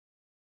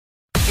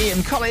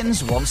Ian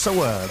Collins wants a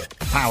word.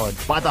 Powered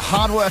by the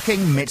hard-working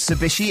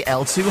Mitsubishi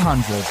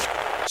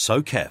L200.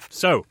 So,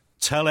 Kev.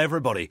 Tell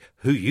everybody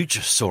who you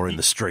just saw in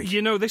the street.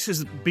 You know, this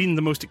has been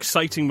the most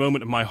exciting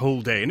moment of my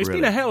whole day, and it's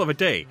been a hell of a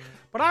day.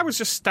 But I was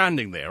just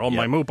standing there on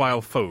my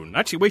mobile phone,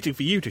 actually waiting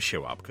for you to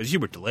show up, because you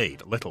were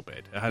delayed a little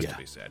bit, it has to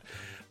be said.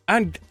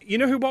 And you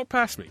know who walked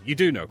past me? You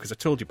do know, because I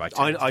told you by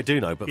text. I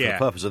do know, but for the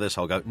purpose of this,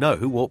 I'll go, no,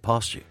 who walked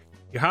past you?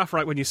 You're half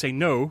right when you say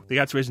no. The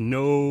answer is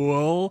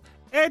Noel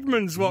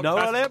Edmonds walked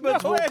past me.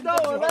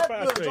 Noel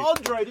Edmonds.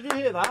 Andre, did you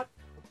hear that?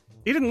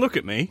 He didn't look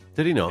at me.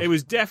 Did he not? It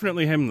was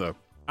definitely him, though.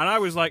 And I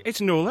was like,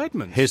 it's Noel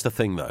Edmonds. Here's the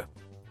thing, though.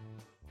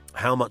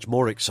 How much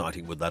more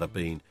exciting would that have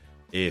been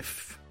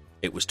if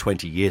it was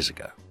 20 years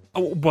ago?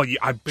 Oh, well,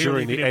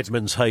 during the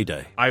Edmonds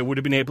heyday. I would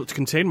have been able to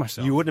contain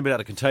myself. You wouldn't have been able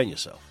to contain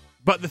yourself.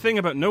 But the thing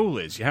about Noel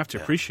is, you have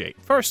to appreciate,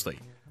 firstly,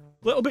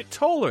 a little bit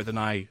taller than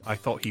I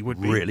thought he would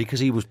be. Really? Because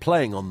he was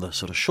playing on the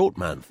sort of short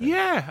man thing.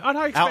 Yeah. And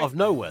out of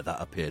nowhere that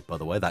appeared, by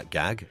the way, that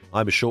gag.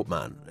 I'm a short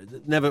man.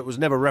 It was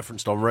never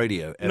referenced on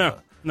radio,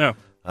 ever. No.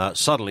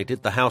 Suddenly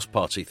did the house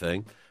party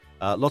thing.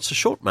 Lots of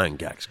short man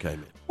gags came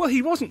in. Well,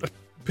 he wasn't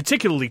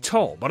particularly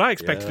tall, but I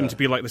expected him to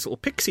be like this little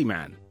pixie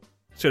man,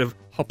 sort of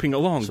hopping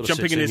along, sort of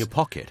jumping in your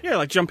pocket. Yeah,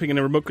 like jumping in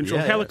a remote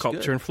control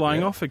helicopter and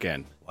flying off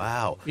again.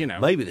 Wow. You know,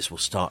 maybe this will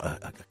start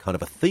a kind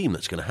of a theme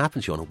that's going to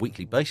happen to you on a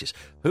weekly basis.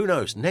 Who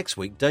knows? Next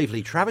week, Dave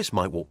Lee Travis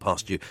might walk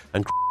past you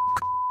and.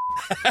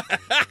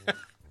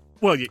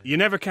 Well, you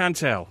never can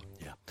tell.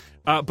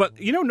 Yeah. But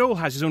you know, Noel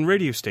has his own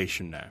radio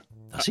station now.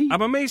 Does he?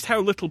 I'm amazed how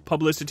little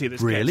publicity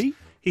this really gets.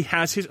 He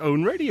has his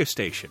own radio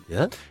station.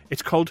 Yeah.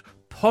 It's called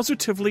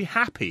Positively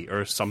Happy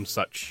or some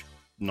such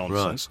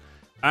nonsense.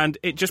 Right. And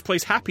it just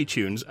plays happy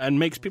tunes and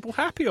makes people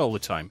happy all the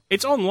time.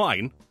 It's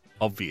online,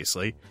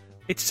 obviously.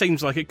 It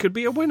seems like it could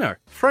be a winner.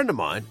 Friend of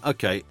mine,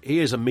 okay, he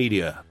is a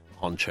media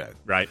honcho.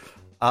 Right.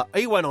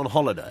 He went on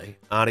holiday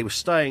and he was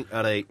staying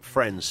at a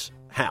friend's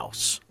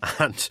house.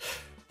 And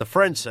the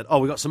friend said,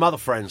 we got some other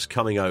friends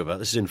coming over.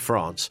 This is in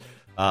France.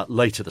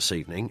 Later this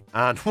evening,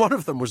 and one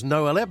of them was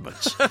Noel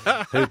Edmonds,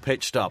 who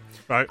pitched up.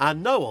 Right.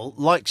 And Noel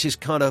likes his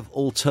kind of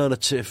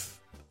alternative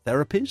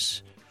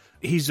therapies.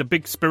 He's a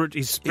big spirit.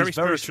 He's very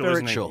spiritual,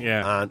 isn't he?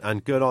 Yeah.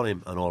 And good on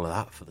him and all of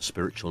that for the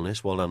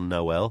spiritualness. Well done,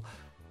 Noel.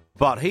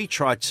 But he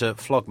tried to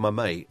flog my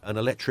mate an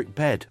electric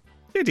bed.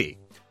 Did he?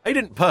 He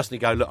didn't personally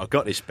go, look, I've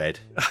got this bed.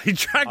 He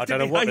dragged it. I don't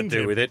know what to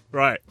do with it.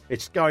 Right.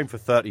 It's going for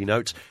 30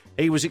 notes.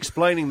 He was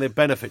explaining the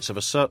benefits of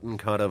a certain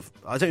kind of,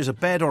 I think it was a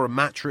bed or a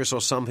mattress or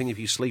something. If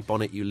you sleep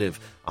on it, you live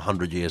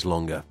 100 years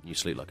longer. You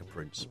sleep like a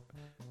prince.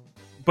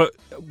 But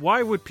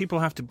why would people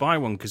have to buy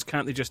one? Because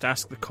can't they just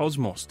ask the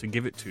cosmos to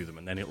give it to them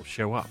and then it'll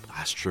show up?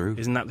 That's true.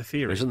 Isn't that the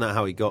theory? Isn't that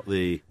how he got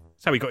the...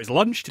 That's how he got his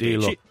lunch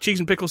today. Cheese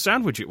and pickle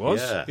sandwich it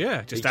was.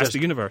 Yeah, just ask the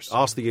universe.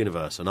 Ask the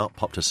universe, and up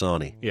popped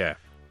Hassani. Yeah.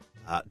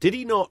 Did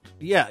he not...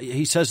 Yeah,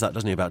 he says that,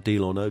 doesn't he, about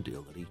Deal or No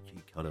Deal, that he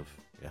kind of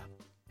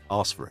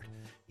asked for it.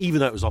 Even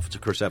though it was offered to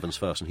Chris Evans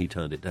first and he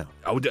turned it down.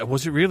 Oh,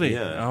 was it really?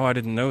 Yeah. Oh, I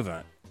didn't know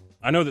that.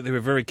 I know that they were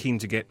very keen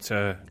to get...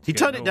 he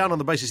turned it down on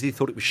the basis he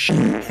thought it was shit.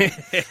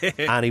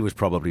 And he was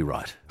probably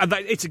right. And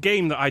it's a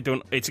game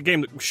that It's a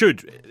game that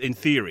should, in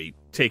theory,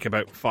 take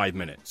about 5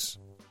 minutes.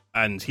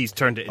 And he's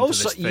turned it into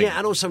this thing. Yeah,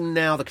 and also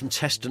now the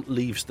contestant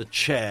leaves the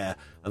chair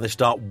and they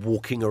start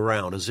walking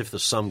around as if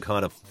there's some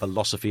kind of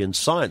philosophy and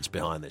science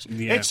behind this.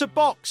 Yeah. It's a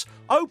box.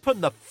 Open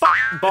the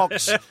fucking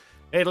box.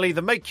 It'll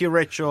either make you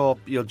rich or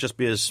you'll just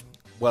be as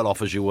well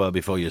off as you were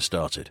before you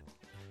started.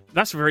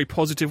 That's a very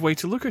positive way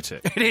to look at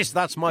it. It is.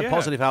 That's my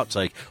positive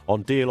outtake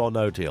on Deal or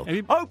No Deal.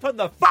 Open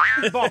the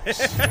fucking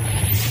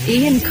box.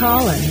 Ian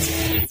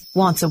Collins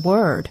wants a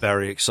word.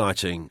 Very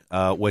exciting.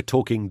 We're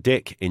talking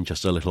dick in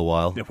just a little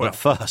while. Well. But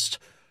first,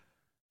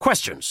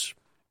 questions.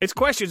 It's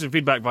questions and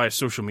feedback via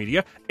social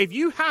media. If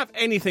you have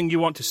anything you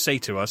want to say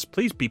to us,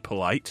 please be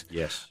polite.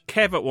 Yes.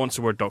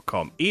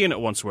 Kev@onceaword.com,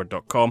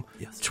 Ian@onceaword.com,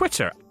 yes.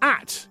 Twitter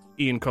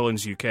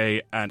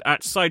 @IanCollinsUK and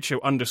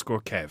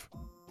 @sideshow_Kev.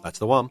 That's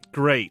the one.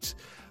 Great.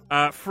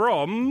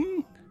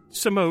 From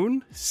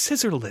Simone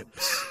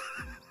Scissorlips.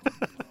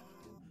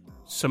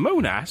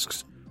 Simone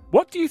asks,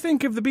 what do you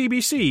think of the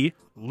BBC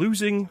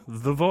losing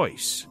The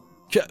Voice?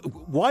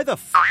 Why the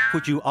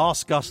would you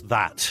ask us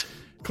that?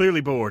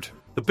 Clearly bored.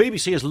 The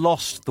BBC has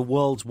lost the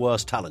world's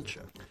worst talent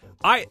show.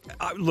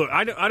 Look,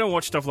 I don't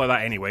watch stuff like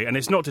that anyway, and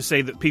it's not to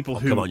say that people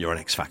who... Come on, you're an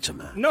X Factor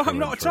man. No, I'm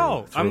not at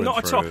all. I'm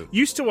not at all.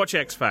 Used to watch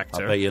X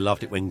Factor. I bet you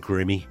loved it when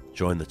Grimmy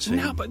joined the team.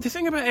 No, but the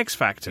thing about X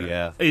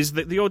Factor is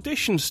that the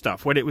audition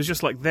stuff, when it was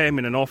just like them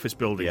in an office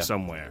building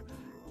somewhere,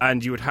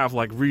 and you would have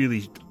like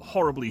really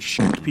horribly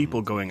shit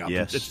people going up.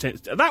 Yes.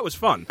 That was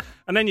fun.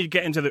 And then you'd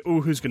get into the,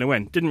 who's going to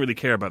win? Didn't really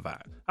care about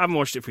that. I haven't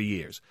watched it for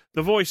years.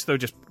 The Voice, though,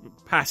 just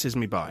passes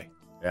me by.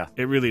 Yeah.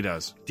 It really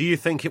does. Do you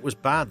think it was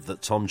bad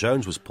that Tom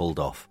Jones was pulled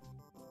off?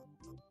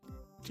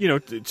 You know,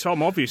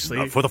 Tom obviously...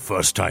 Not for the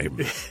first time.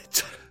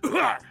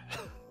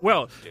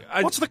 Well...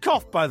 What's the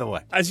cough, by the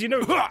way? As you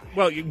know...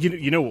 Well,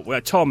 you know,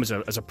 Tom, as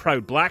a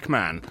proud black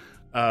man,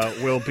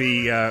 will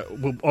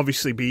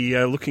obviously be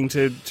looking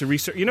to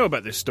research... You know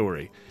about this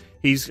story.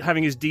 He's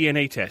having his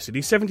DNA tested.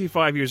 He's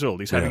 75 years old.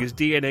 He's having his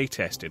DNA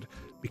tested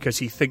because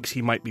he thinks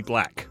he might be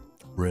black.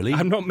 Really?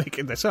 I'm not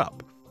making this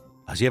up.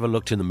 Has he ever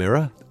looked in the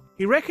mirror?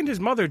 He reckoned his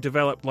mother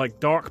developed, like,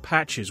 dark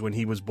patches when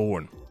he was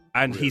born.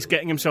 And he's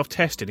getting himself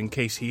tested in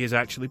case he is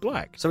actually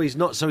black. So he's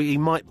not. So he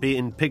might be,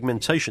 in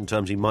pigmentation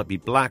terms, he might be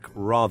black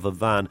rather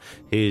than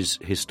his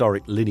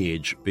historic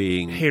lineage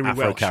being Hairy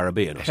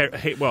Afro-Caribbean.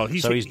 Welsh.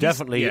 He's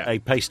definitely a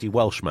pasty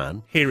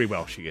Welshman. Hairy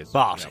Welsh he is.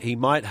 But he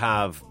might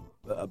have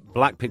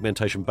black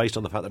pigmentation based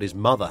on the fact that his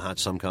mother had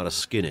some kind of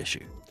skin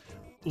issue.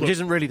 Which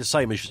isn't really the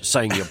same as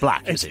saying you're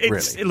black, is it,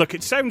 really? Look,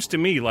 it sounds to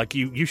me like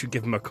you should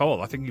give him a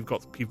call. I think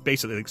you've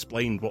basically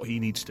explained what he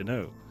needs to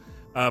know.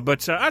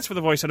 But as for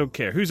the voice, I don't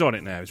care. Who's on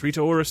it now? Is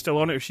Rita Ora still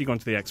on it, or is she gone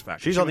to the X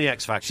Factor? She's on the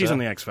X Factor. She's on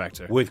the X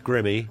Factor. With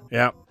Grimmy.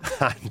 Yeah.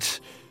 And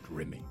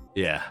Grimmy.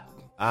 Yeah.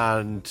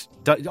 And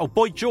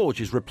Boy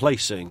George is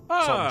replacing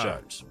Tom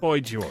Jones. Boy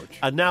George.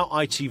 And now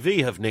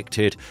ITV have nicked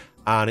it,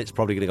 and it's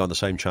probably going to go on the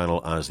same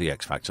channel as the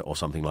X Factor or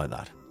something like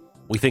that.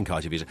 We think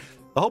ITV is.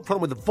 The whole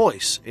problem with the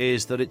voice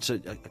is that it's a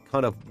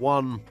kind of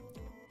one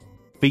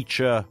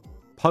feature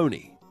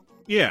pony.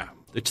 Yeah.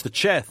 It's the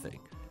chair thing.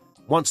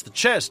 Once the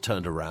chair's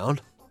turned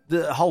around,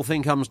 the whole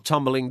thing comes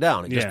tumbling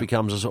down. It just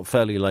becomes a sort of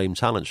fairly lame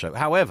talent show.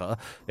 However,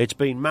 it's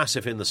been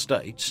massive in the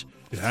States.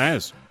 It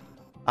has.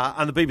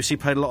 And the BBC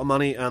paid a lot of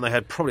money, and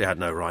they probably had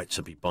no right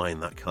to be buying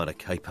that kind of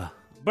caper.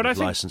 But with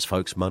licensed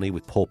folks' money,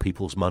 with poor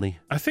people's money.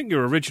 I think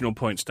your original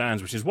point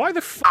stands, which is why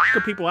the fuck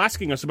are people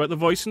asking us about the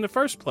voice in the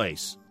first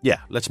place? Yeah,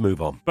 let's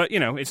move on. But,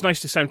 it's nice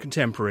to sound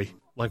contemporary,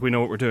 like we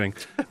know what we're doing.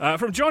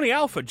 From Johnny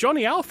Alpha.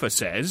 Johnny Alpha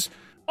says,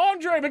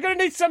 Andre, we're going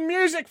to need some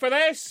music for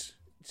this.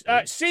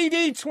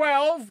 CD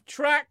 12,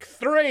 track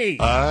 3.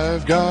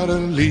 I've got to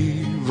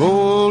leave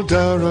old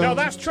Durham. No,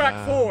 that's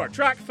track 4,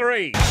 track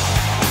 3.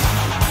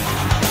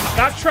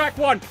 That's track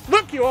 1.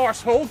 Look, you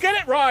arsehole,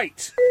 get it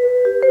right.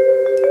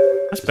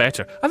 That's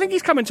better. I think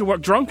he's coming to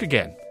work drunk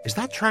again. Is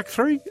that track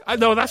 3?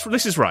 No,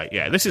 this is right.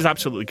 Yeah, this is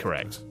absolutely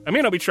correct. It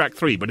may not be track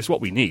 3, but it's what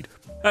we need.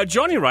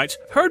 Johnny writes,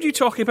 heard you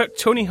talking about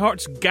Tony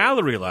Hart's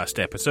gallery last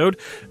episode,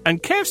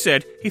 and Kev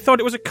said he thought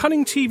it was a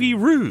cunning TV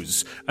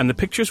ruse, and the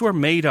pictures were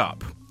made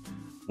up.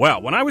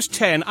 Well, when I was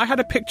 10, I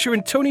had a picture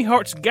in Tony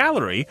Hart's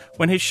gallery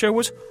when his show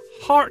was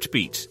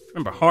Heartbeat.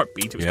 Remember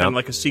Heartbeat? It was kind of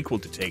like a sequel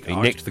to Take Heart.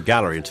 He nicked the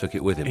gallery and took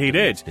it with him. He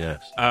did.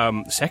 Yes.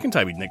 Second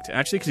time he nicked it,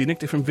 actually, because he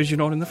nicked it from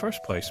Vision On in the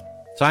first place.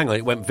 So hang on,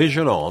 it went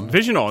Vision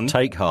On,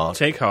 Take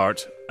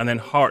Heart, and then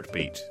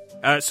Heartbeat.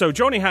 So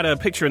Johnny had a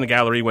picture in the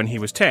gallery when he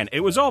was 10. It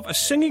was of a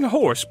singing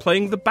horse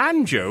playing the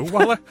banjo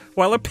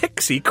while a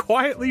pixie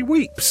quietly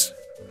weeps.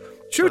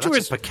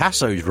 That's a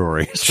Picasso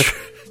drawing.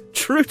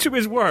 True to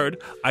his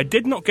word, I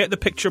did not get the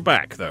picture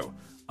back, though.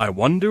 I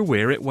wonder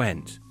where it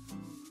went.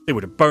 They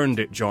would have burned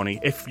it, Johnny,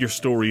 if your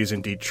story is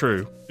indeed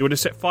true. They would have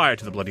set fire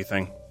to the bloody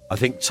thing. I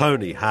think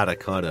Tony had a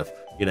kind of,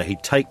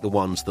 he'd take the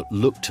ones that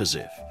looked as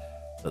if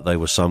that they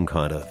were some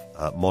kind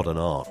of modern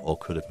art, or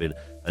could have been,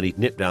 and he'd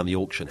nip down the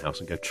auction house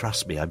and go,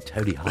 trust me, I'm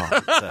Tony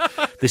Hart.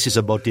 This is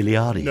a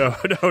Modigliani. No.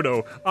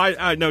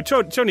 No,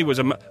 Tony was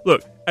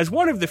look, as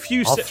one of the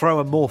few... I'll throw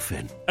a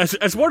morphin.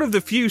 As one of the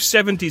few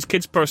 70s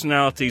kids'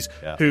 personalities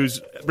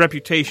whose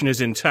reputation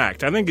is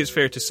intact, I think it's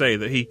fair to say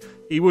that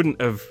he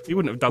wouldn't have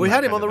done. We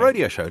had him on the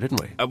radio show, didn't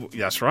we?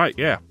 That's right,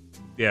 yeah.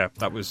 Yeah,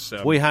 that was...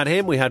 we had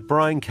him, we had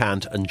Brian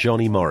Cant and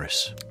Johnny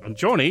Morris. And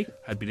Johnny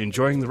had been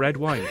enjoying the red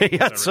wine. He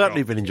had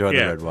certainly been enjoying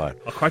the red wine.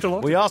 Quite a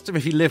lot. We asked him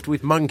if he lived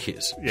with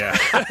monkeys. Yeah.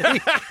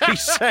 he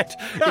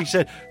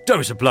said,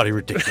 those are bloody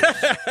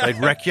ridiculous. They'd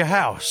wreck your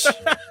house.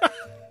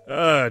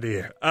 Oh,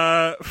 dear.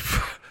 I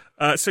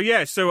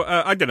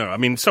don't know. I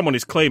mean, someone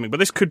is claiming, but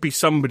this could be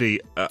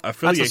somebody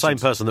affiliated. That's the same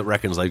person that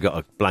reckons they've got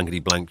a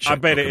blankety-blank checkbook.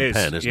 I bet it is.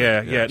 Pen, isn't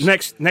it?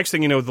 Yes. Next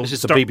thing you know, this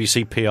is the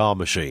BBC PR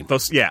machine.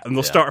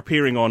 They'll start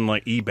appearing on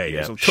like eBay.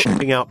 Yeah.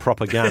 Shipping out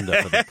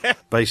propaganda for the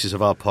basis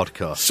of our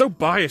podcast. So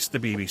biased, the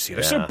BBC.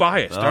 They're so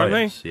biased, aren't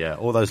they? Yeah,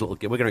 all those little...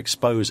 We're going to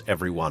expose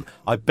everyone.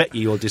 I bet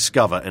you'll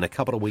discover in a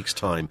couple of weeks'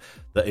 time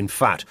that, in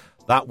fact,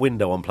 that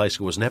window on Play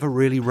School was never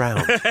really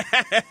round.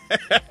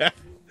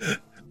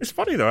 It's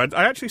funny, though.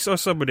 I actually saw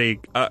somebody...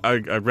 I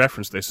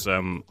referenced this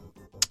a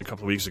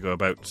couple of weeks ago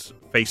about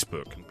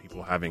Facebook and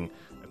people having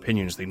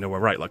opinions they know are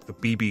right, like the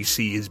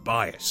BBC is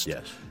biased.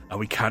 Yes. And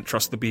we can't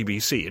trust the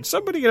BBC. And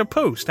somebody in a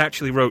post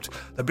actually wrote,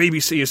 the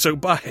BBC is so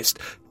biased.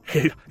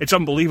 It's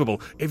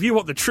unbelievable. If you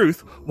want the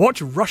truth,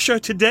 watch Russia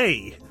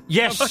Today.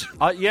 Yes, that's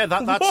what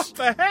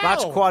the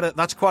hell?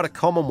 That's quite a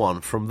common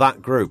one from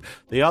that group.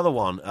 The other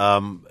one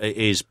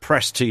is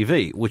Press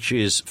TV, which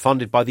is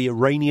funded by the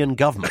Iranian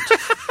government.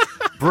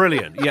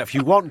 Brilliant. Yeah, if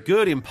you want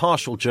good,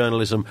 impartial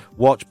journalism,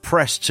 watch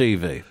Press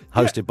TV,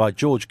 hosted by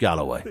George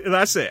Galloway.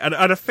 That's it. And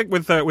I think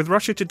with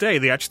Russia Today,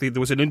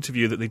 there was an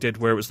interview that they did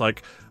where it was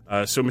like,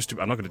 I'm not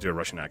going to do a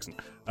Russian accent,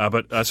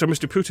 but so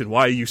Mr. Putin,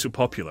 why are you so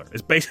popular?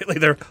 It's basically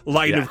their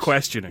line of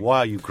questioning. Why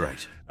are you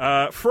great?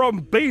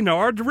 From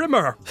Baynard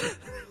Rimmer.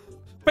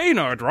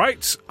 Baynard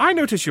writes, I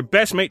noticed your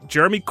best mate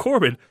Jeremy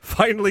Corbyn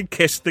finally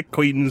kissed the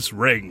Queen's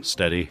ring.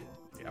 Steady.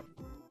 Yeah.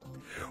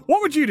 What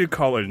would you do,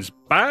 Collins?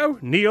 Bow,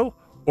 kneel,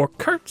 or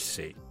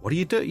courtesy? What do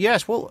you do?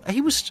 Yes, well,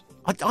 he was...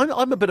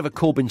 I'm a bit of a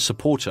Corbyn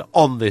supporter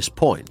on this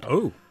point.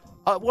 Oh.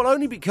 Well,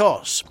 only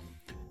because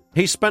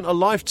he spent a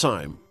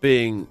lifetime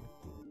being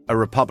a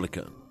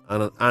Republican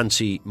and an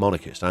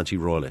anti-monarchist,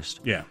 anti-royalist.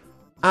 Yeah.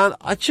 And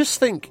I just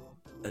think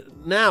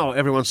now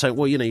everyone's saying,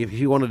 well, if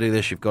you want to do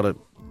this, you've got to,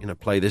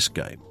 play this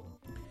game.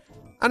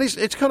 And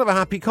it's kind of a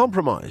happy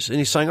compromise. And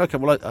he's saying, okay,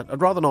 well,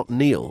 I'd rather not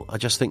kneel. I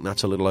just think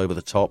that's a little over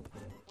the top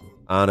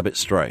and a bit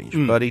strange.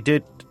 But he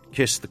did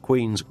kiss the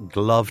Queen's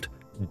gloved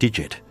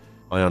digit,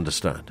 I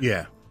understand.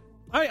 Yeah.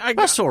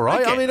 That's all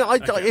right.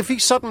 If he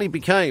suddenly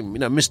became,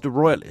 Mr.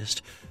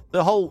 Royalist,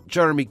 the whole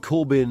Jeremy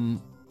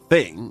Corbyn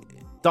thing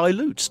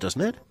dilutes,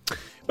 doesn't it?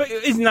 But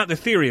isn't that the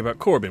theory about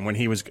Corbyn when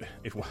he was...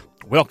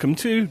 welcome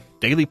to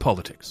Daily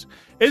Politics.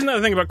 Isn't that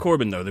the thing about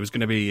Corbyn, though? There was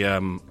going to be...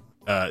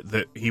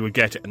 that he would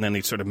get it and then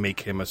they'd sort of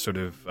make him a sort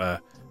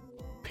of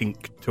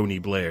pink Tony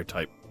Blair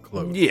type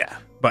clothes. Yeah.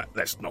 But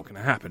that's not going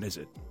to happen, is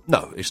it?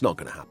 No, it's not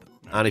going to happen.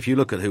 And if you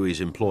look at who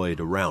he's employed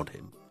around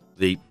him,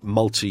 the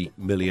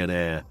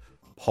multi-millionaire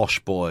posh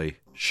boy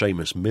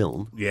Seamus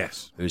Milne,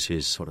 yes, who's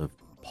his sort of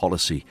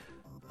policy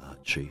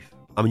chief.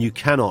 I mean, you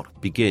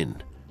cannot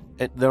begin.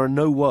 There are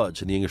no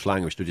words in the English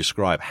language to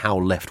describe how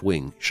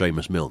left-wing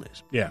Seamus Milne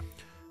is. Yeah.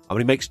 I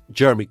mean, he makes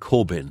Jeremy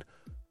Corbyn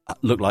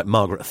look like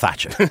Margaret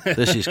Thatcher.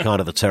 This is kind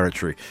of the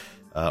territory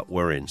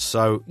we're in.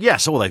 So,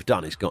 yes, all they've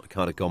done is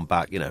kind of gone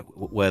back,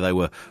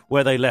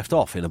 where they left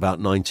off in about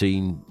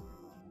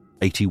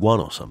 1981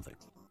 or something.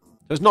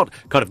 So it's not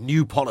kind of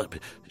new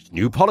politics. It's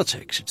new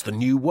politics. It's the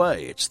new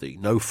way. It's the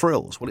no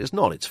frills. Well, it's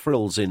not. It's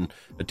frills in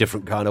a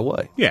different kind of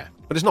way. Yeah.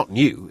 But it's not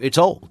new. It's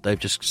old. They've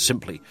just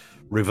simply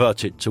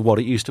reverted to what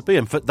it used to be.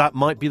 And that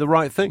might be the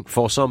right thing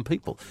for some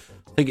people.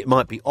 I think it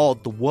might be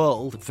odd. The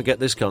world, forget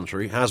this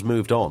country, has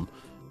moved on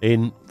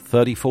in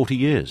 30, 40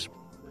 years.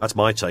 That's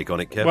my take on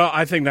it, Kev. Well,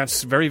 I think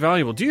that's very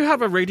valuable. Do you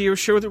have a radio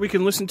show that we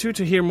can listen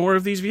to hear more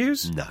of these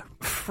views? No.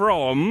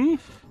 From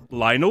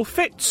Lionel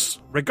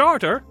Fitz,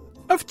 regarder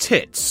of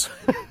tits.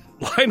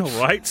 Lionel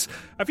writes,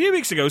 a few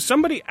weeks ago,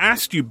 somebody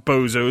asked you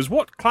bozos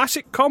what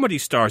classic comedy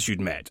stars you'd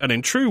met, and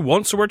in true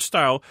once-a-word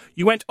style,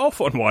 you went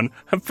off on one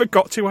and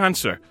forgot to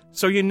answer,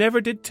 so you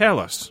never did tell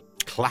us.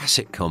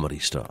 Classic comedy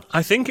stars?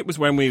 I think it was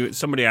when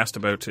somebody asked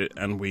about it,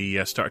 and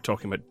we started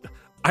talking about,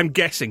 I'm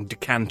guessing,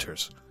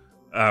 decanters.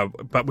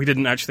 But we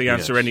didn't actually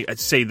answer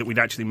say that we'd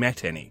actually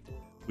met any.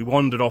 We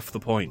wandered off the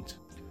point.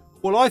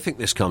 Well, I think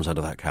this comes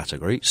under that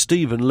category.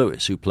 Stephen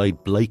Lewis, who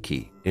played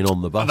Blakey in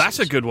On the Buses. Oh, that's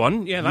a good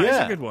one. Yeah, that is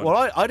a good one.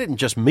 Well, I didn't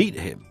just meet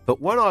him,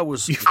 but when I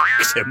was... You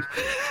f***ed him.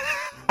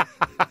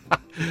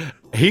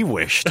 He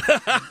wished.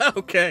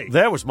 Okay.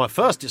 There was my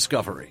first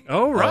discovery.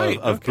 Oh, right.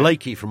 Of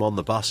Blakey from On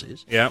the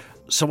Buses. Yeah.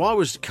 So I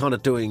was kind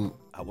of doing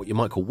what you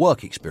might call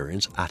work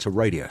experience at a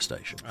radio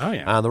station. Oh,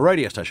 yeah. And the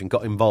radio station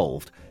got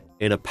involved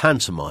in a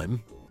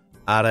pantomime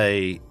at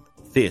a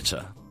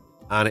theatre.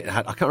 And it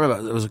had, I can't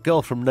remember, there was a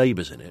girl from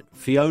Neighbours in it.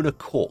 Fiona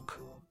Cork,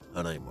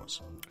 her name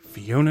was.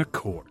 Fiona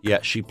Cork.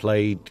 Yeah, she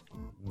played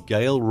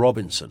Gail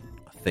Robinson,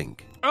 I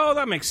think. Oh,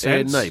 that makes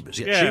sense. In Neighbours,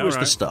 yeah. She was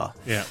the star.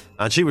 Yeah.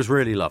 And she was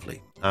really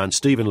lovely. And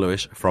Stephen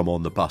Lewis from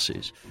On the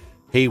Buses,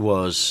 he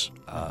was...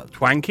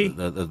 Twanky?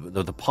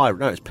 The pirate.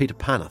 No, it's Peter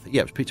Pan, I think.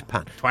 Yeah, it was Peter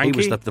Pan. Twanky?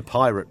 He was the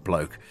pirate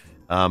bloke,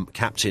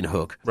 Captain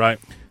Hook. Right.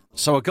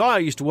 So a guy I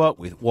used to work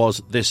with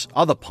was this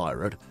other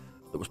pirate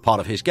that was part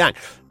of his gang.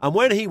 And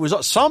when he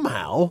was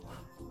somehow...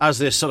 As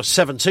this sort of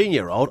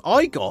 17-year-old,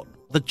 I got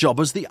the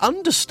job as the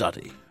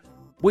understudy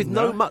with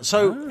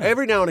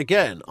every now and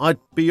again, I'd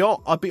be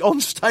on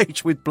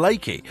stage with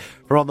Blakey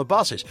for On the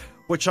Buses,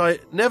 which I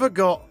never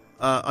got.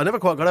 I never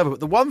quite got over.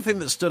 But the one thing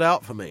that stood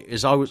out for me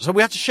is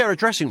we had to share a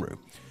dressing room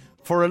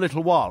for a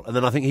little while, and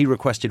then I think he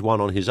requested one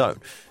on his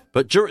own.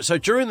 But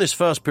during this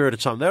first period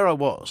of time, there I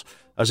was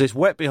as this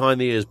wet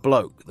behind the ears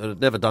bloke that had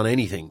never done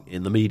anything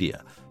in the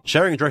media,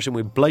 sharing a dressing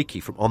room with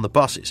Blakey from On the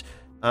Buses.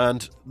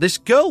 And this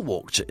girl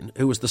walked in,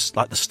 who was the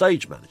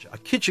stage manager. I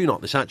kid you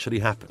not, this actually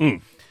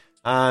happened.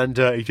 And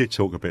he did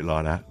talk a bit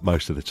like that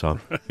most of the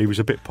time. He was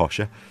a bit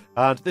posher.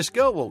 And this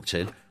girl walked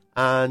in,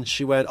 and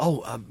she went,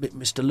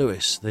 Mr.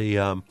 Lewis,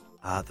 the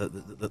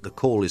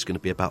call is going to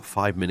be about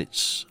 5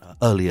 minutes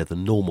earlier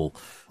than normal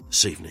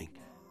this evening.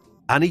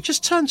 And he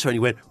just turned to her and he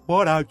went,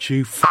 why don't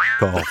you f***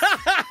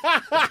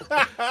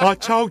 off? I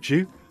told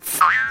you,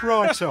 f***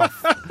 right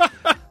off.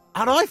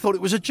 And I thought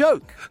it was a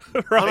joke.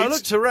 Right. And I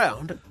looked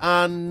around,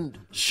 and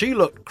she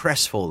looked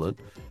crestfallen.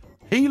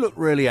 He looked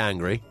really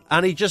angry,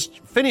 and he just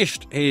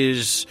finished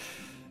his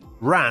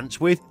rant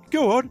with,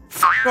 go on,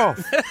 f***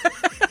 off.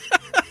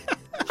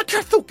 I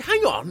just thought,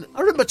 hang on.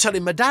 I remember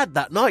telling my dad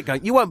that night,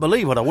 going, you won't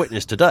believe what I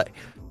witnessed today.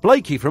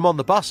 Blakey from On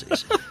the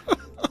Buses.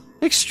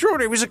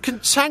 Extraordinary. He was a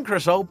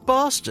cantankerous old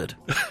bastard.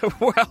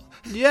 Well...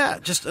 Yeah,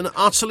 just an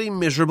utterly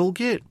miserable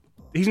git.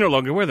 He's no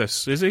longer with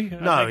us, is he?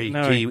 No,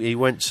 he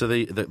went to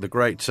the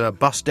great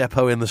bus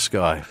depot in the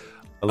sky,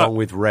 along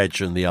with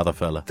Reg and the other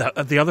fella.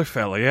 The other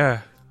fella,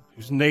 yeah.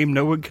 Whose name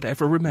no one could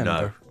ever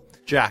remember.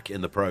 Jack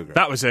in the programme.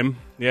 That was him.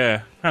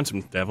 Yeah,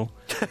 handsome devil.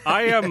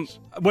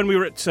 When we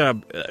were at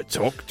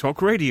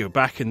Talk Radio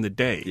back in the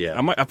day. Yeah.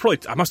 I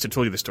must have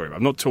told you the story, but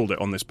I've not told it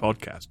on this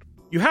podcast.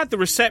 You had the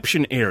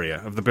reception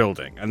area of the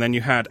building, and then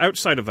you had,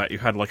 outside of that, you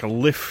had like a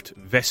lift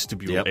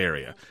vestibule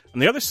area.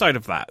 And the other side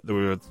of that, there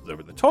were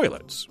the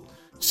toilets.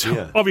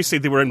 So obviously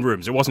they were in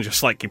rooms. It wasn't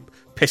just like you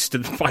pissed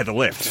by the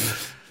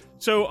lift.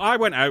 So I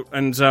went out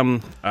and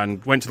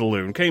went to the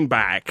loo and came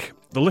back.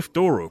 The lift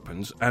door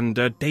opens, and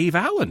Dave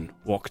Allen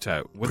walked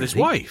out with his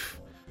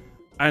wife.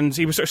 And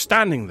he was sort of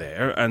standing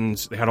there, and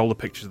they had all the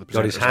pictures of the presenters.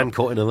 Got his hand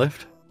caught in a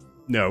lift?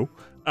 No.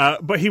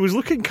 But he was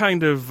looking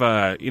kind of,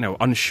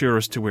 unsure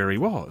as to where he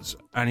was.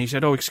 And he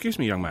said, "Oh, excuse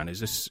me, young man, is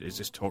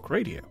this Talk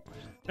Radio?"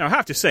 Now, I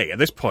have to say, at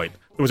this point,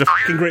 there was a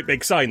fucking great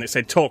big sign that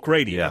said Talk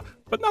Radio. Yeah.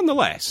 But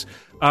nonetheless,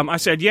 I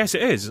said, "Yes,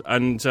 it is."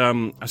 And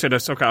I said,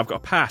 "It's okay, I've got a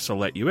pass, I'll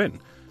let you in."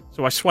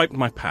 So I swiped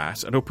my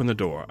pass and opened the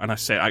door. And I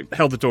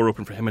held the door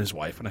open for him and his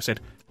wife. And I said,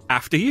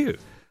 "After you."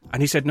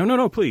 And he said,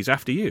 No, please,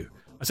 after you.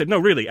 I said, "No,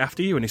 really,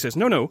 after you." And he says,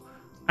 No,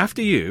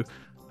 after you.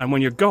 And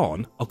when you're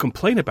gone, I'll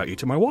complain about you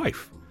to my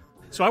wife.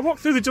 So I walked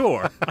through the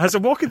door. As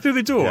I'm walking through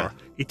the door,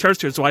 he turns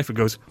to his wife and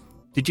goes,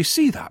 "Did you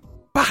see that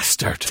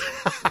bastard?"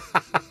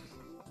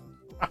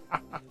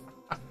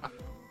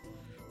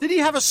 Did he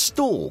have a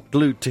stool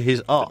glued to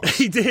his arse?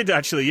 He did,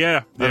 actually,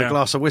 yeah. And a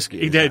glass of whiskey?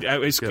 He did.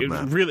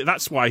 Really,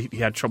 that's why he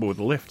had trouble with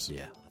the lifts.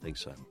 Yeah, I think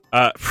so.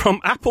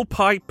 From Apple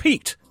Pie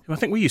Pete, who I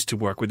think we used to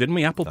work with, didn't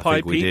we? Apple Pie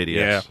Pete? We did,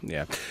 yes.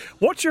 Yeah.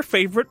 What's your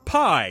favourite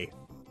pie?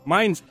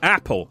 Mine's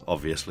apple.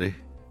 Obviously.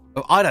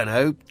 Oh, I don't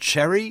know.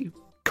 Cherry?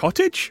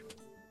 Cottage?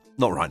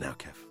 Not right now,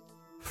 Kev.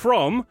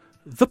 From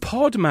The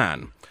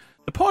Podman.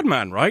 The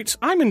Podman writes,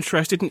 "I'm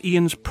interested in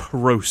Ian's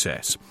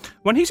process.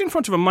 When he's in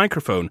front of a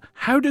microphone,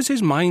 how does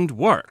his mind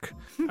work?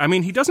 I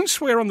mean, he doesn't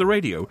swear on the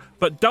radio,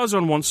 but does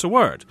on Once a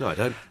Word. No, I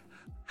don't.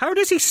 How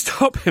does he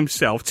stop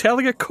himself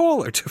telling a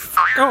caller to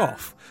fuck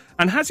off?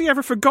 And has he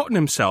ever forgotten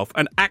himself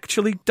and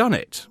actually done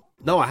it?"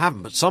 No, I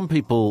haven't, but some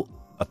people,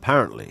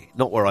 apparently,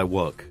 not where I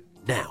work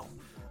now,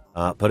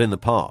 but in the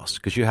past,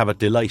 because you have a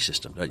delay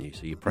system, don't you?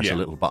 So you press a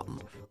little button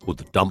called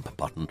the dump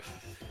button.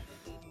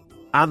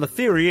 And the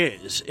theory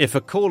is, if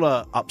a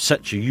caller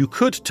upsets you, you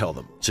could tell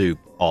them to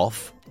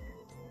off,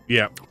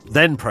 Yeah.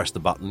 then press the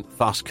button,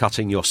 thus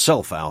cutting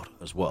yourself out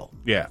as well.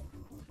 Yeah.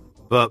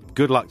 But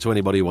good luck to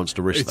anybody who wants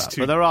to risk that.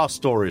 But there are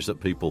stories that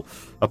people,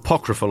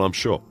 apocryphal I'm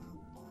sure,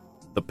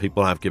 that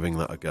people have giving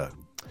that a go.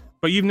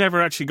 But you've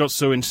never actually got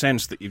so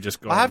incensed that you've just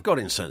gone... I have got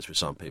incensed with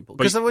some people.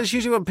 Because it's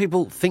usually when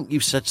people think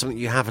you've said something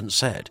you haven't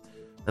said.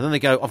 And then they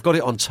go, "I've got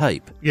it on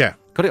tape." Yeah.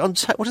 Got it on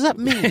tape? What does that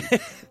mean?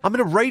 I'm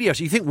in a radio,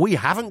 so you think we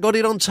haven't got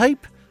it on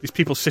tape? These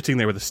people sitting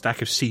there with a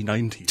stack of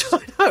C90s.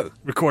 I know.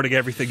 Recording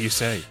everything you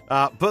say.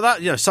 But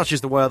that, such is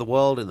the way of the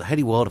world in the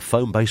heady world of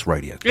phone-based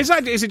radio. Is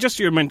it just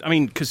your... I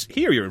mean, because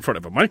here you're in front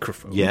of a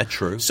microphone. Yeah,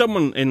 true.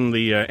 Someone in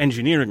the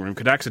engineering room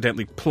could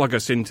accidentally plug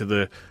us into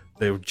the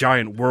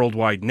giant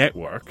worldwide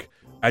network,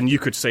 and you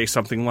could say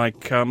something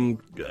like,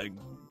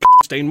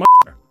 "Stain my,"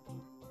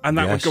 and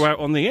that would go out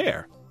on the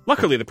air.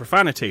 Luckily, the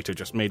Profanitator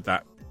just made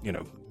that,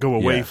 go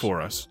away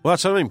for us. Well,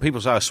 that's what I mean. People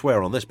say I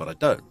swear on this, but I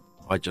don't.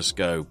 I just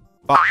go,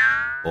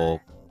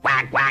 or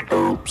quack, quack,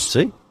 oops.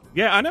 See?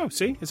 Yeah, I know.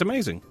 See? It's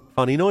amazing.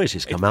 Funny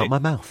noises come out my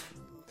mouth.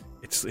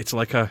 It's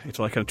like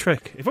a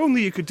trick. If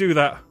only you could do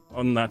that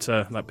on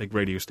that big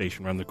radio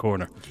station around the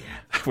corner. Yeah.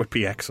 That would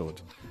be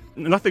excellent.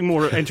 Nothing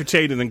more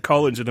entertaining than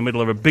Collins in the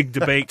middle of a big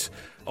debate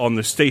on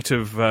the state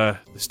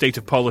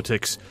of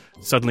politics,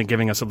 suddenly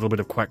giving us a little bit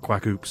of quack,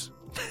 quack, oops.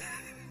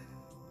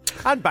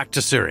 And back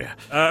to Syria.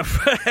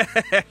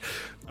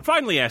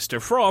 Finally,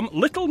 Esther, from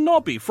Little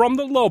Nobby from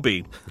the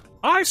lobby.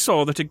 "I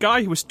saw that a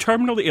guy who was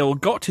terminally ill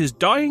got his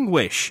dying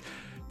wish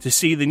to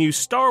see the new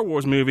Star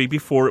Wars movie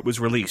before it was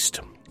released.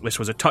 This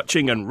was a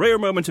touching and rare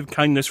moment of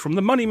kindness from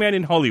the money men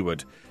in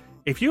Hollywood.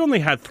 If you only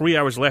had 3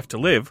 hours left to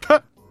live,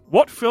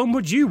 what film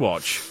would you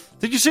watch?"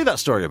 Did you see that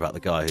story about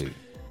the guy who...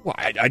 Well,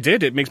 I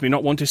did. It makes me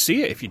not want to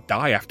see it if you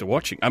die after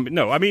watching.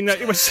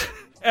 It was...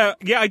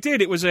 yeah, I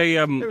did. It was a...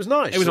 it was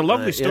nice. It was a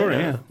lovely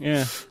story,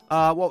 yeah.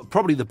 Well,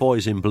 probably The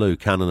Boys in Blue,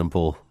 Cannon and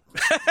Ball.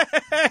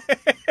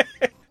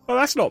 Well,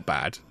 that's not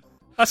bad.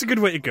 That's a good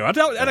way to go.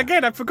 And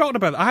again, I've forgotten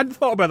about that. I hadn't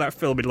thought about that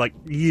film in,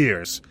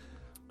 years.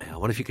 Yeah, I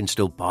wonder if you can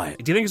still buy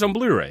it. Do you think it's on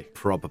Blu-ray?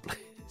 Probably.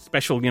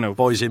 Special,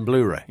 Boys in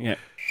Blu-ray. Yeah.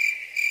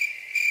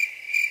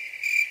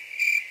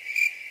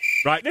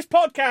 Right, this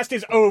podcast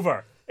is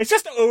over. It's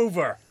just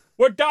over.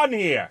 We're done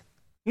here.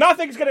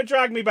 Nothing's going to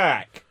drag me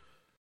back.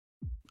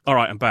 All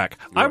right, I'm back.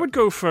 Right. I would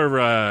go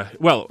for,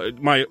 one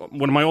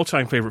of my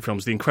all-time favourite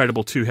films, The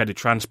Incredible Two-Headed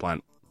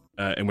Transplant,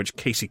 in which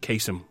Casey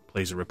Kasem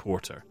plays a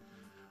reporter.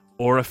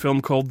 Or a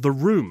film called The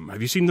Room.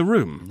 Have you seen The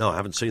Room? No, I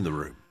haven't seen The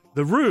Room.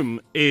 The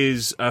Room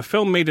is a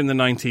film made in the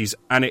 90s,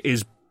 and it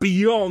is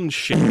beyond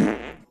shit.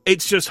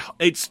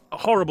 It's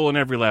horrible on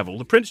every level.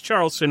 The Prince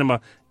Charles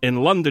Cinema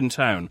in London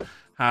town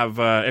have,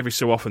 every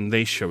so often,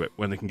 they show it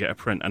when they can get a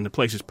print, and the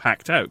place is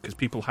packed out because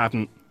people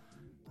haven't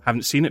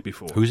seen it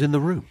before. Who's in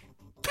The Room?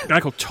 A guy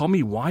called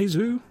Tommy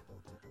Wiseau,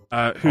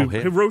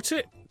 who wrote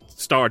it.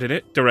 starred in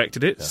it,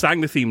 directed it,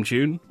 sang the theme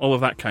tune, all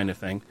of that kind of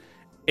thing.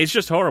 It's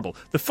just horrible.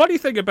 The funny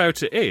thing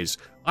about it is,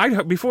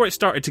 before it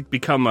started to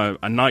become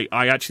a night,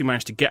 I actually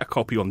managed to get a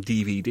copy on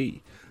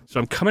DVD. So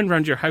I'm coming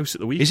round your house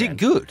at the weekend. Is it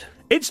good?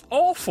 It's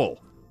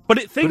awful, but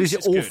it thinks But is it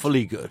it's good.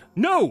 awfully good?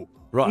 No.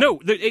 Right. No,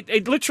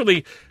 it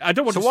literally... I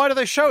don't want So to... why do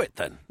they show it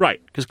then? Right.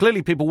 Because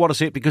clearly people want to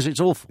see it because it's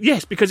awful.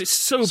 Yes, because it's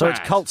so So bad.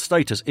 its cult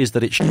status is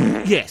that it's...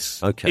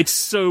 Yes. Okay. It's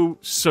so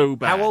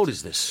bad. How old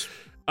is this?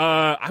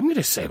 I'm going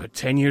to say about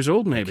 10 years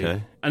old, maybe.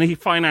 Okay. And he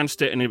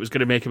financed it, and it was going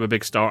to make him a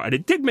big star. And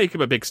it did make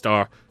him a big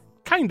star,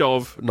 kind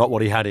of, Not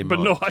what he had in but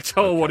mind. not at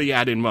all what he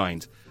had in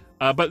mind.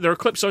 But there are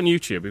clips on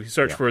YouTube. If you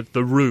search for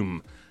The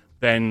Room,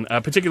 then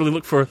particularly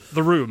look for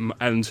The Room,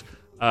 and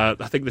I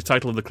think the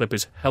title of the clip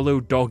is Hello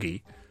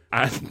Doggy.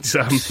 And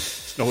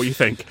it's not what you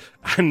think.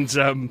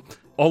 And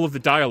all of the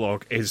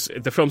dialogue is...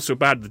 The film's so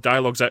bad, the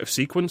dialogue's out of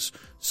sequence,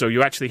 so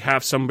you actually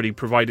have somebody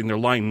providing their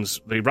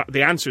lines,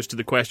 the answers to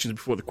the questions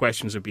before the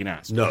questions have been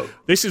asked. No.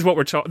 This is what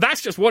we're talking...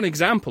 That's just one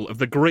example of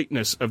the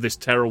greatness of this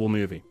terrible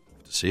movie.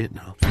 To see it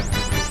now.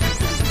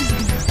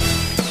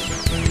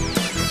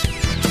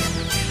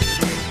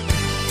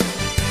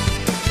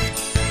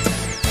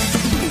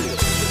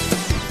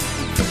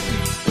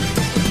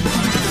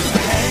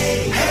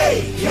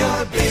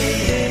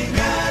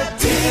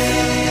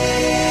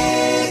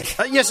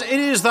 Yes, it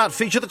is that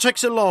feature that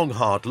takes a long,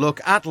 hard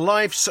look at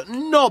life's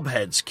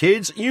knobheads,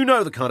 kids. You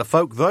know the kind of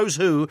folk, those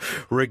who,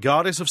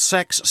 regardless of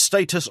sex,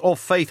 status or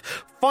faith,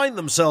 find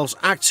themselves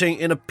acting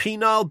in a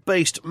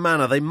penile-based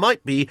manner. They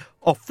might be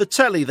off the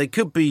telly, they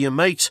could be your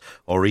mate,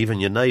 or even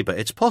your neighbour.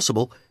 It's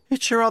possible.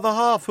 It's your other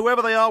half,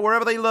 whoever they are,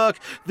 wherever they lurk.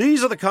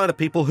 These are the kind of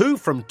people who,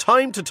 from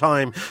time to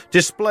time,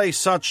 display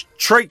such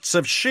traits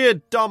of sheer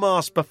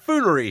dumbass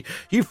buffoonery,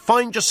 you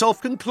find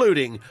yourself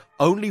concluding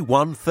only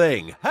one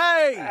thing.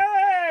 Hey!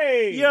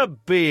 You're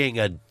being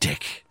a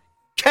dick.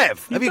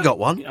 Kev, have you got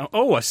one?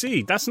 Oh, I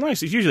see. That's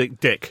nice. It's usually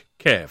Dick,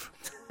 Kev.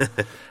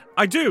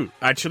 I do,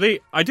 actually.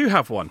 I do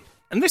have one.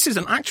 And this is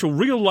an actual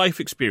real-life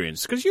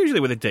experience, because usually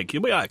with a dick,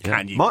 you'll be like,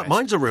 can you?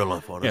 Mine's a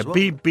real-life one as well.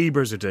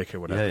 Bieber's a dick or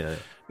whatever. Yeah.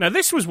 Now,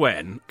 this was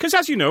when, because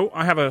as you know,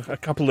 I have a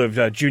couple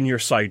of junior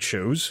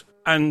sideshows,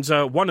 and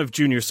one of the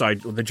junior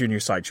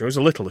sideshows,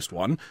 the littlest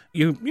one,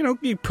 you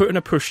put in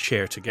a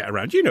pushchair to get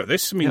around. You know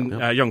this. I mean,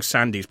 young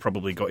Sandy's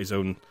probably got his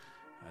own,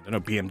 I don't know,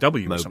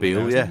 BMW or something.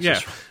 Mobile,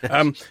 yes.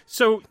 Yeah.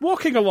 So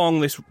walking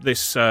along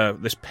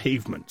this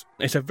pavement,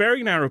 it's a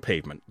very narrow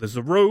pavement. There's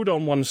the road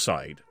on one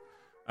side,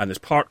 and there's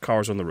parked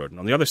cars on the road, and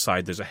on the other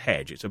side there's a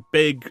hedge. It's a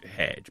big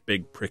hedge,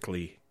 big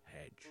prickly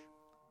hedge.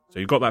 So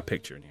you've got that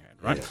picture in your head,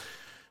 right? Yeah.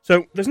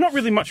 So there's not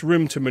really much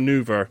room to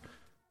manoeuvre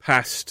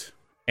past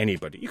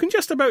anybody. You can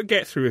just about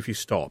get through if you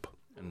stop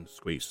and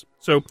squeeze.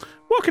 So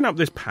walking up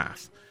this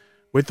path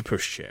with the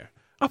pushchair,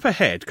 up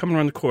ahead, coming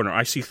around the corner,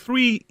 I see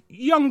 3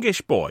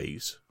 youngish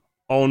boys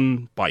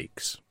on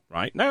bikes,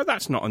 right? Now,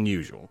 that's not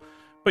unusual,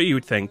 but you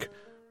would think,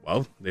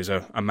 well, there's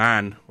a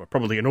man, or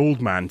probably an old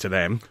man to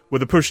them,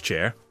 with a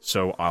pushchair,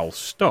 so I'll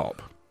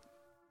stop.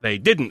 They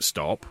didn't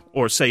stop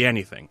or say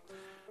anything.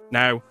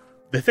 Now,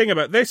 the thing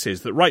about this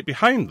is that right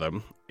behind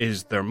them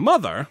is their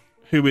mother,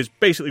 who is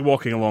basically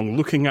walking along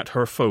looking at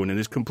her phone and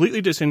is completely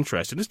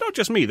disinterested. It's not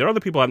just me, there are other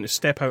people having to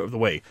step out of the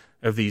way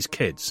of these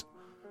kids.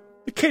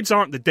 The kids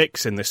aren't the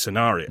dicks in this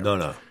scenario.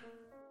 No.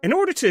 In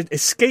order to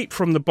escape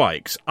from the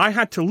bikes, I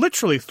had to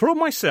literally throw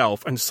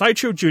myself and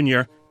Sideshow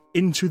Jr.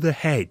 into the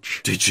hedge.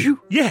 Did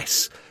you?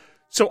 Yes.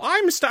 So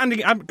I'm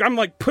standing, I'm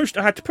like pushed,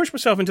 I had to push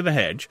myself into the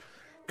hedge,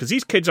 because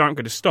these kids aren't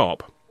going to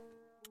stop.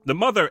 The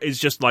mother is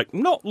just like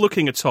not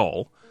looking at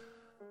all,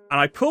 and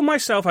I pull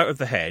myself out of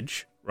the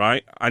hedge,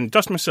 right, and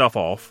dust myself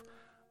off,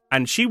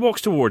 and she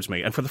walks towards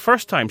me, and for the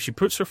first time she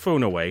puts her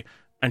phone away,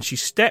 and she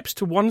steps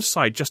to one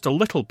side just a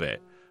little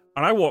bit,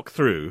 and I walk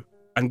through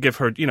and give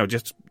her,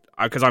 just,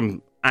 because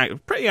I'm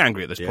pretty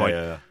angry at this point.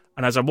 Yeah.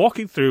 And as I'm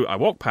walking through, I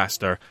walk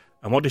past her,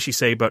 and what does she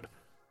say but,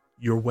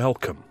 "You're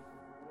welcome"?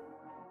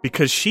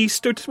 Because she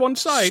stood to one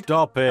side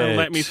Stop it. and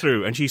let me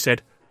through, and she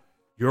said,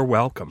 "You're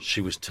welcome."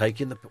 She was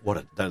taking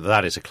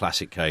that is a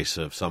classic case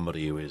of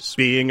somebody who is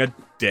Being a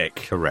dick.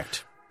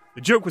 correct.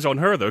 The joke was on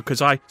her, though,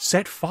 because I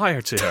set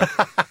fire to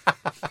her.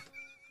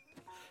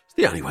 It's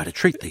the only way to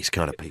treat these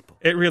kind of people.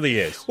 It really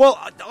is. Well,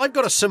 I've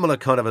got a similar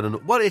kind of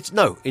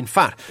in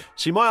fact,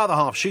 see, my other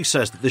half, she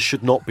says that this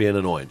should not be an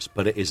annoyance,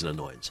 but it is an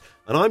annoyance.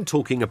 And I'm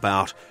talking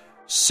about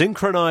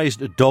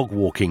synchronized dog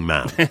walking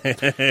man.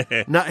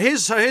 Now,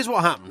 here's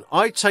what happened.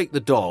 I take the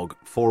dog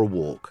for a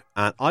walk,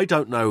 and I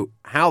don't know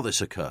how this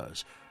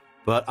occurs,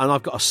 and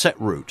I've got a set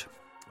route.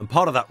 And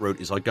part of that route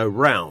is I go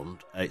round,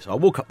 so I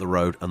walk up the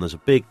road, and there's a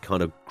big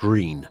kind of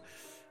green,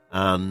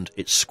 and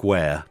it's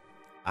square,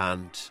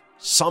 and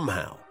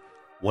somehow,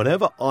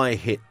 whenever I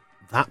hit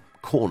that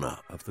corner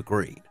of the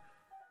green,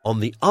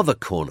 on the other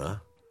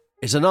corner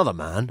is another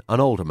man, an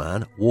older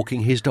man,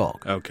 walking his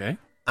dog. Okay.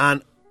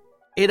 And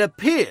it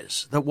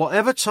appears that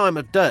whatever time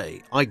of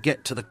day I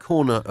get to the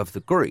corner of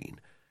the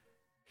green,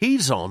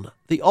 he's on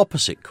the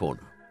opposite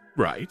corner.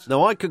 Right.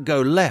 Now, I could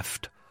go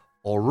left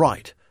or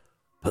right,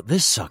 but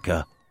this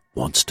sucker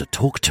wants to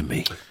talk to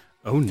me.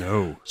 Oh,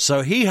 no.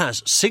 So he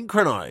has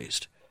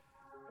synchronised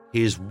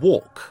his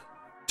walk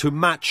to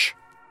match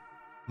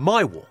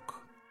my walk,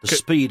 the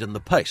speed and the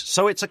pace.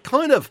 So it's a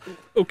kind of...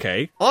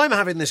 Okay. I'm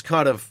having this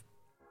kind of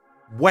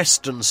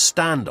Western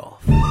standoff.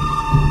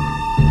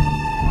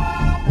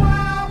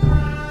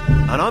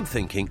 And I'm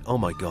thinking, oh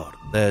my God,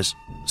 there's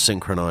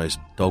synchronised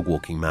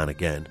dog-walking man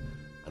again.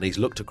 And he's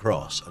looked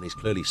across and he's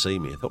clearly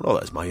seen me. I thought, oh,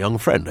 that's my young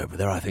friend over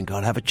there. I think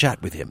I'll have a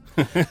chat with him.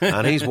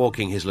 And he's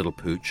walking his little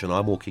pooch and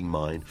I'm walking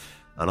mine.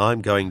 And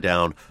I'm going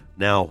down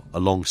now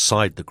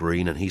alongside the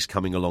green and he's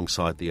coming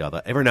alongside the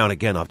other. Every now and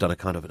again I've done a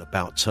kind of an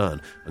about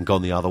turn and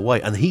gone the other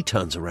way. And he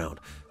turns around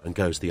and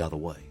goes the other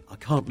way. I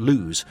can't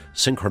lose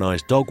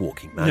synchronised dog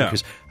walking, man,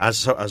 because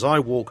as I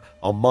walk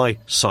on my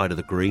side of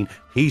the green,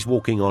 he's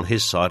walking on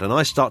his side, and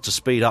I start to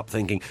speed up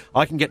thinking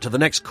I can get to the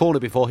next corner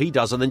before he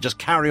does and then just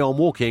carry on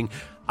walking,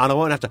 and I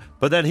won't have to...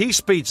 But then he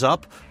speeds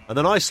up, and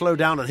then I slow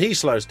down and he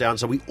slows down,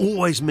 so we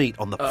always meet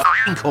on the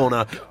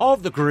corner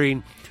of the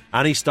green,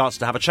 and he starts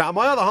to have a chat. And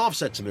my other half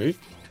said to me,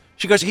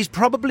 she goes, he's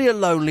probably a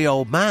lonely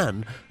old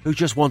man who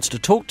just wants to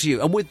talk to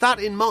you. And with that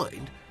in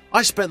mind...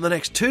 I spent the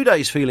next 2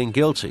 days feeling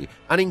guilty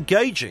and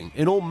engaging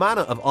in all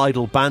manner of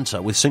idle banter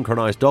with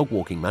synchronised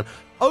dog-walking man,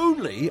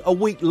 only a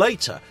week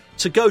later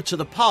to go to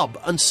the pub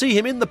and see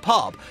him in the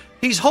pub.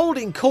 He's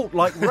holding court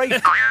like Ray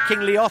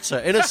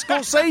Liotta in a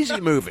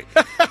Scorsese movie.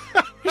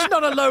 He's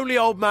not a lonely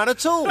old man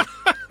at all.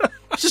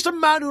 He's just a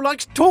man who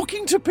likes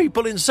talking to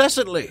people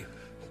incessantly.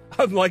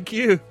 Unlike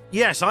you.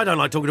 Yes, I don't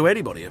like talking to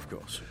anybody, of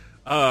course.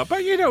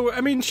 But, you know,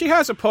 I mean, she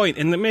has a point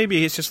in that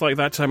maybe it's just like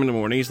that time in the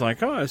morning. He's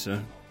like, oh, it's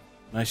a...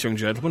 nice young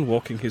gentleman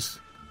walking his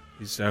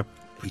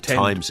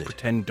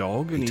pretend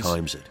dog. And he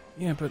times it.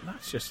 Yeah, but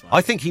that's just like...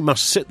 I think he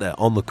must sit there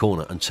on the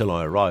corner until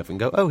I arrive and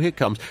go, oh, here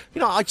comes...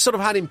 You know, I sort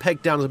of had him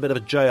pegged down as a bit of a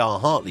J.R.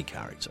 Hartley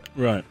character.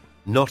 Right.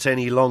 Not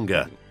any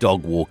longer,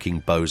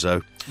 dog-walking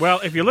bozo.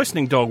 Well, if you're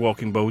listening,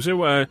 dog-walking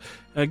bozo,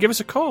 give us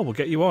a call. We'll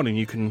get you on and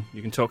you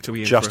can talk to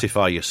Ian.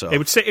 Justify yourself.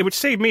 It would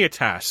save me a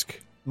task.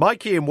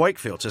 Mikey in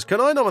Wakefield says, can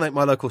I nominate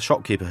my local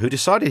shopkeeper who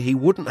decided he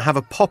wouldn't have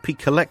a poppy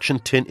collection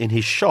tin in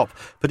his shop,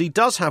 but he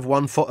does have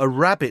one for a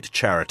rabbit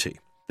charity?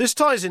 This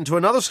ties into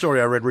another story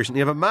I read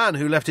recently of a man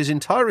who left his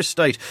entire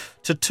estate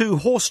to 2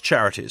 horse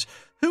charities.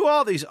 Who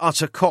are these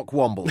utter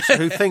cockwombles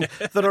who think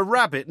that a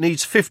rabbit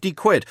needs 50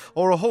 quid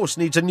or a horse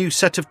needs a new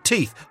set of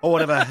teeth or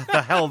whatever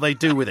the hell they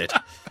do with it?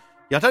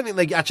 Yeah, I don't think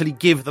they actually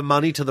give the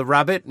money to the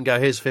rabbit and go,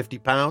 here's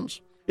 £50.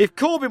 If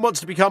Corbyn wants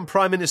to become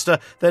Prime Minister,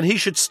 then he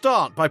should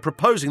start by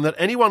proposing that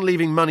anyone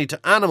leaving money to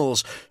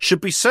animals should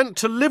be sent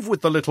to live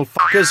with the little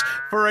fuckers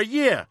for a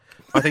year.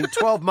 I think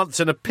 12 months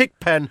in a pig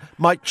pen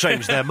might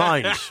change their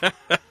mind.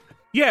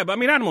 Yeah, but I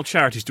mean, animal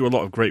charities do a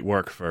lot of great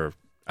work for,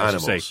 as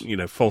animals. You say, you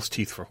know, false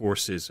teeth for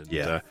horses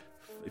and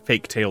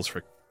fake tails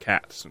for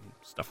cats and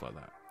stuff like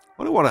that.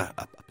 I wonder what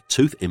a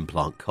tooth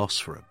implant costs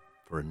for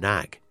a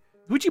nag.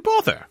 Would you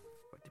bother?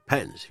 It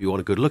depends if you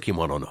want a good-looking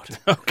one or not.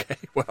 Okay,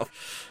 well,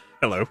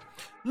 hello.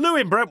 Lou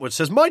in Brentwood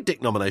says, my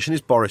dick nomination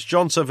is Boris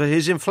Johnson for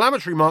his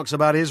inflammatory remarks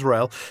about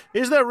Israel.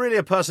 Is there really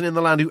a person in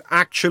the land who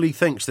actually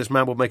thinks this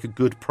man will make a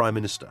good Prime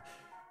Minister?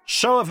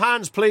 Show of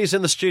hands, please,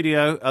 in the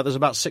studio. There's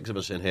about 6 of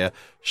us in here.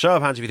 Show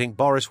of hands if you think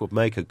Boris would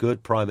make a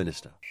good Prime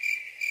Minister.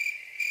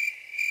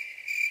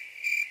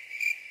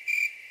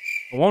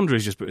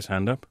 Wanderer's just put his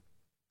hand up.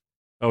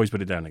 Oh, he's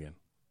put it down again.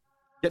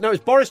 Yeah, no,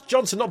 it's Boris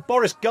Johnson, not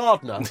Boris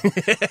Gardner.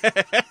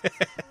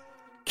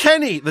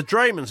 Kenny, the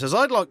Drayman, says,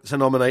 I'd like to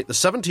nominate the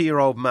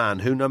 70-year-old man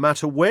who, no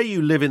matter where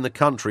you live in the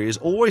country, is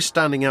always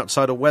standing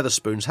outside of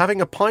Wetherspoons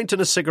having a pint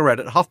and a cigarette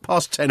at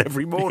 10:30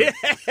 every morning.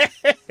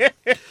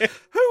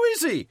 Who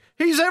is he?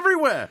 He's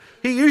everywhere.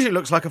 He usually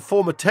looks like a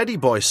former Teddy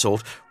Boy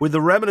sort with the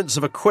remnants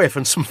of a quiff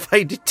and some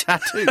faded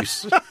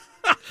tattoos.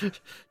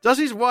 Does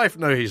his wife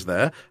know he's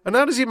there? And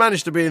how does he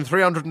manage to be in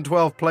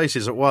 312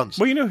 places at once?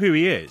 Well, you know who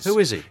he is. Who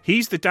is he?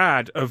 He's the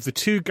dad of the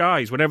 2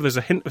 guys. Whenever there's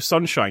a hint of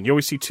sunshine, you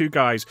always see 2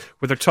 guys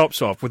with their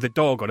tops off with a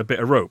dog on a bit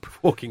of rope.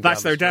 Walking down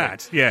That's their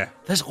dad, yeah.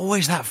 There's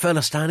always that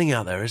fella standing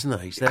out there, isn't there?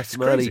 He's there That's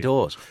from early crazy.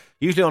 doors.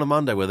 Usually on a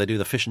Monday where they do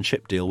the fish and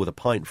chip deal with a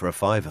pint for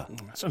 £5.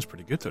 That sounds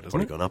pretty good, though, doesn't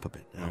Probably it? gone up a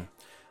bit now.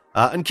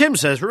 And Kim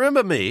says,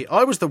 remember me?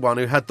 I was the one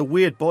who had the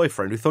weird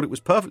boyfriend who thought it was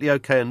perfectly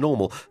okay and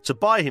normal to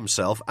buy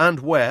himself and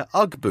wear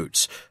Ugg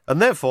boots,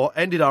 and therefore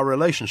ended our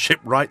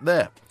relationship right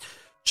there.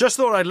 Just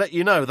thought I'd let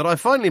you know that I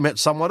finally met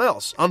someone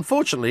else.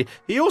 Unfortunately,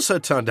 he also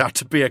turned out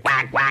to be a...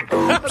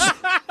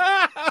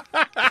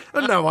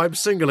 And now I'm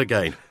single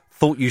again.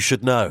 Thought you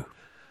should know.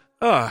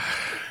 Well,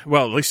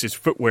 at least his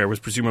footwear was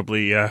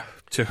presumably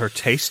to her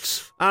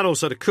tastes. And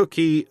also to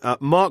Cookie,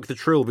 Mark the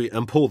Trilby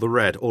and Paul the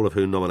Red, all of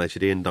whom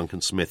nominated Ian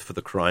Duncan Smith for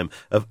the crime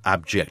of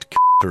abject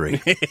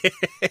c***ery.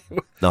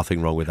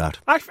 Nothing wrong with that.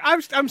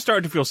 I'm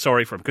starting to feel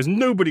sorry for him because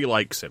nobody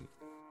likes him.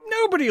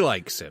 Nobody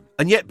likes him.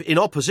 And yet, in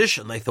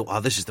opposition, they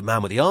thought, this is the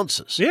man with the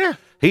answers. Yeah.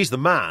 He's the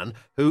man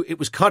who it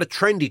was kind of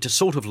trendy to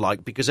sort of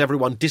like because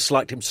everyone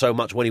disliked him so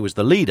much when he was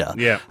the leader.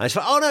 Yeah. And it's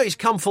like, oh no, he's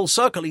come full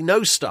circle. He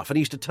knows stuff. And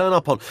he used to turn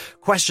up on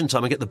Question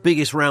Time and get the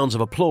biggest rounds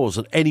of applause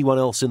than anyone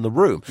else in the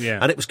room. Yeah.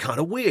 And it was kind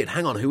of weird.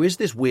 Hang on, who is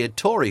this weird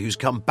Tory who's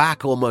come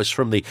back almost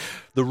from the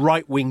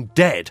right-wing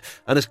dead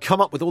and has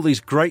come up with all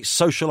these great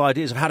social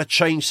ideas of how to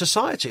change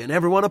society? And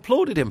everyone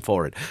applauded him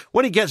for it.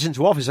 When he gets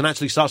into office and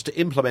actually starts to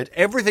implement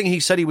everything he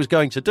said he was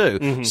going to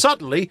do,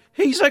 suddenly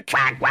he's a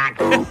quack.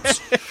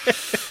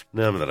 Oops.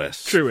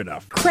 Nevertheless. True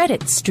enough.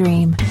 Credit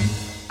Stream.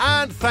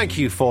 And thank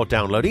you for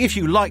downloading. If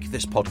you like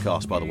this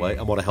podcast, by the way,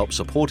 and want to help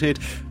support it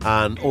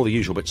and all the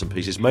usual bits and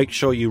pieces, make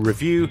sure you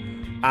review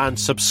and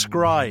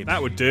subscribe.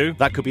 That would do.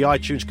 That could be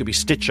iTunes, could be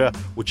Stitcher,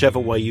 whichever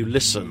way you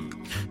listen.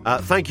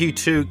 Thank you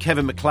to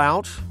Kevin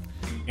MacLeod.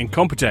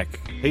 Incompetech.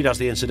 He does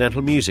the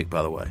incidental music,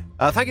 by the way.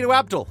 Thank you to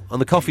Abdul and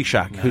the Coffee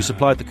Shack, who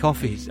supplied the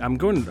coffee. I'm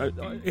going...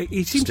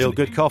 he seems Still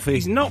good coffee.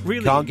 He's not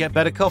really... Can't get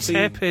better coffee.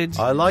 Tepid.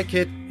 I like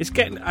it. It's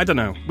getting... I don't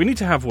know. We need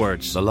to have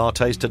words. The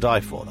latte's to die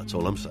for, that's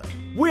all I'm saying.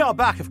 We are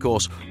back, of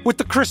course, with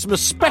the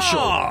Christmas special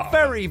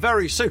very,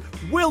 very soon.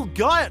 Will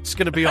Guyot's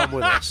going to be on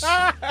with us.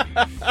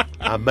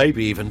 And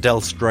maybe even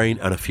Del Strain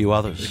and a few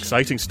others.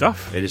 Exciting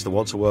stuff. It is the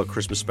Once a Word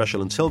Christmas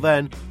special. Until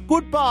then,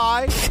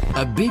 goodbye.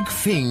 A Big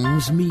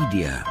Things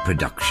Media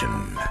production.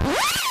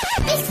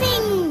 Big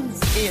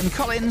Things! Ian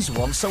Collins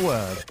Wants a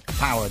Word.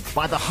 Powered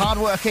by the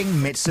hard-working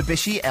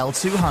Mitsubishi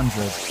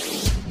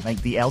L200.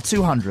 Make the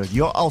L200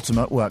 your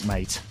ultimate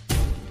workmate.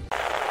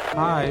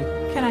 Hi.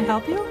 Can I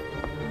help you?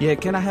 Yeah,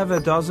 can I have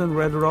a dozen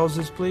red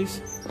roses,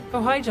 please?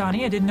 Oh, hi,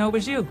 Johnny. I didn't know it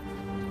was you.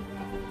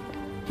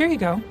 Here you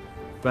go.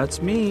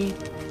 That's me.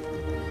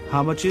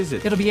 How much is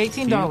it? It'll be $18.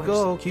 Here you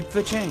go. Keep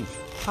the change.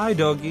 Hi,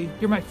 doggy.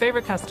 You're my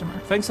favorite customer.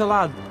 Thanks a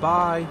lot.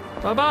 Bye.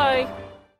 Bye-bye.